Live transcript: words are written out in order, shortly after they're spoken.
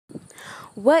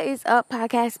What is up,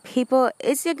 podcast people?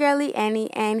 It's your girlie Annie,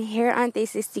 and here on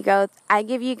 360 Growth, I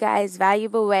give you guys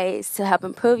valuable ways to help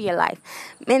improve your life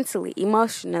mentally,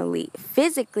 emotionally,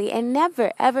 physically, and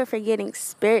never ever forgetting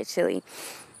spiritually.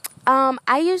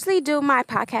 I usually do my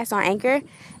podcast on Anchor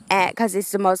because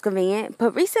it's the most convenient.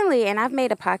 But recently, and I've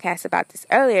made a podcast about this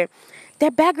earlier,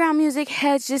 their background music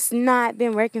has just not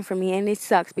been working for me, and it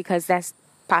sucks because that's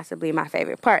possibly my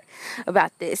favorite part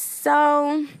about this.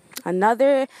 So,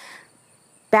 another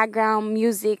background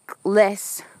music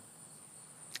less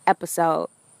episode,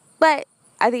 but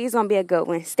I think it's gonna be a good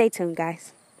one. Stay tuned,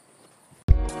 guys.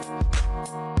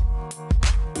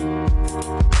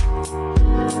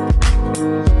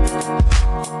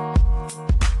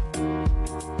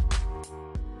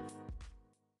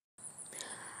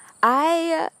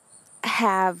 I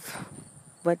have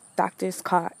what doctors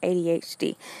call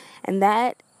ADHD, and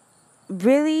that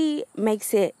really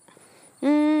makes it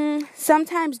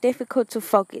sometimes difficult to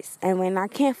focus. And when I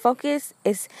can't focus,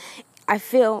 I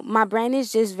feel my brain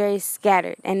is just very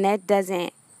scattered, and that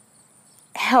doesn't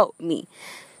help me.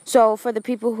 So for the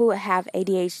people who have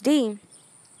ADHD,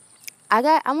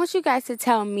 I want you guys to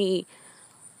tell me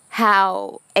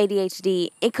how ADHD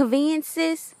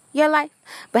inconveniences your life,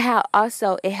 but how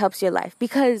also it helps your life.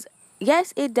 Because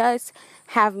yes, it does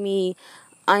have me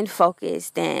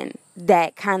unfocused, and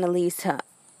that kind of leads to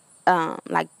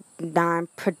like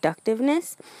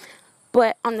non-productiveness.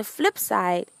 But on the flip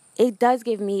side, it does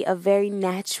give me a very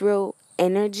natural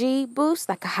energy boost,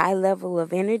 like a high level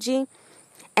of energy.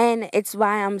 And it's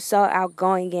why I'm so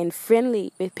outgoing and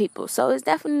friendly with people. So it's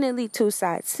definitely two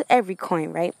sides to every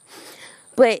coin, right?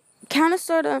 But kind of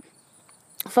sort of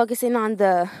focusing on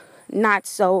the not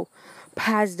so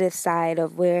positive side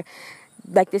of where,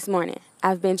 like this morning,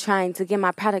 I've been trying to get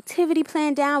my productivity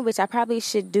plan down, which I probably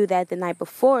should do that the night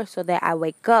before so that I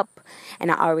wake up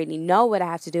and I already know what I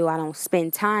have to do. I don't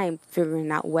spend time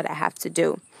figuring out what I have to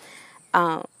do.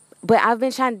 But I've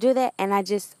been trying to do that, and I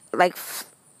just,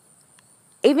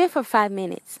 even for 5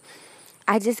 minutes,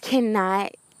 I just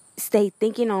cannot stay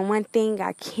thinking on one thing.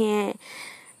 I can't.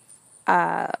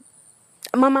 My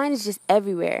mind is just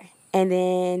everywhere. And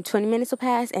then 20 minutes will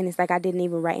pass, and it's like I didn't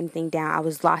even write anything down. I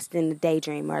was lost in the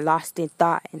daydream or lost in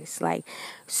thought. And it's like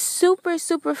super,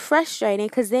 super frustrating,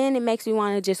 because then it makes me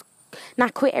want to just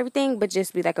not quit everything, but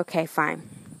just be like, okay, fine.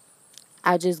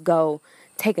 I'll just go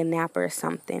take a nap or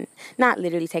something. Not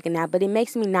literally take a nap, but it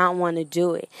makes me not want to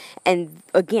do it. And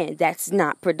again, that's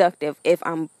not productive if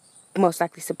I'm most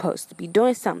likely supposed to be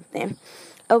doing something.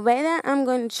 A way that I'm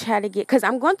going to try to get, because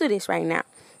I'm going through this right now.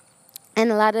 And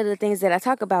a lot of the things that I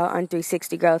talk about on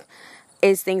 360 Growth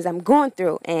is things I'm going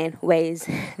through and ways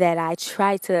that I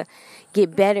try to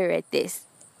get better at this.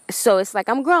 So it's like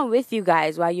I'm growing with you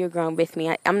guys while you're growing with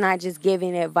me. I'm not just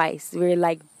giving advice. We're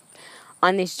like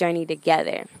on this journey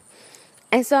together.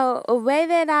 And so a way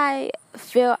that I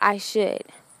feel I should,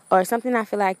 or something I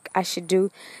feel like I should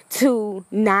do to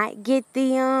not get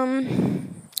the, I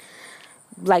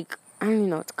don't even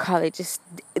know what to call it, just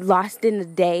lost in the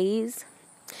days,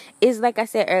 is, like I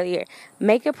said earlier,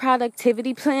 make a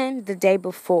productivity plan the day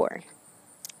before.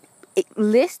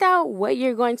 List out what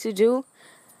you're going to do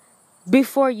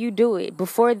before you do it,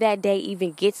 before that day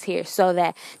even gets here, so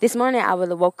that this morning I would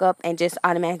have woke up and just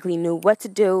automatically knew what to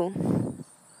do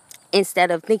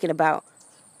instead of thinking about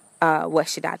what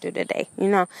should I do today.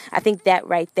 I think that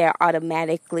right there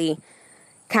automatically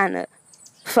kind of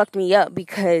fucked me up,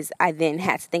 because I then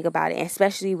had to think about it, and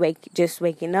especially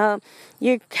waking up.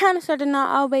 You're kind of sort of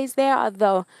not always there,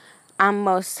 although I'm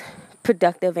most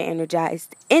productive and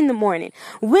energized in the morning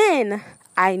when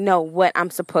I know what I'm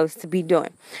supposed to be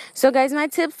doing. So guys, my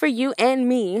tip for you and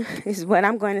me is what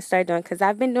I'm going to start doing, because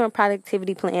I've been doing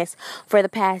productivity plans for the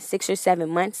past 6 or 7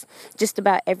 months, just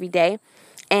about every day,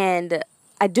 and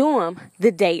I do them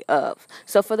the day of.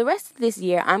 So for the rest of this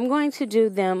year, I'm going to do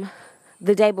them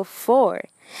the day before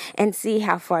and see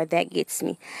how far that gets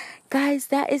me. Guys,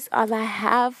 that is all I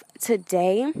have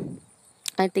today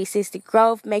on 360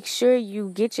 Growth. Make sure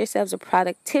you get yourselves a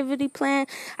productivity plan.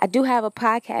 I do have a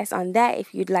podcast on that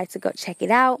if you'd like to go check it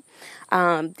out.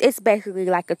 It's basically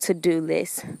like a to-do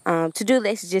list. To-do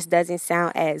list just doesn't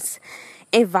sound as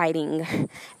inviting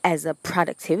as a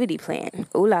productivity plan.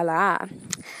 Ooh la la.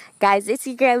 Guys, it's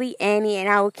your girlie Annie, and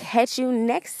I will catch you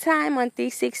next time on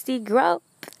 360 Growth.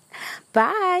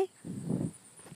 Bye.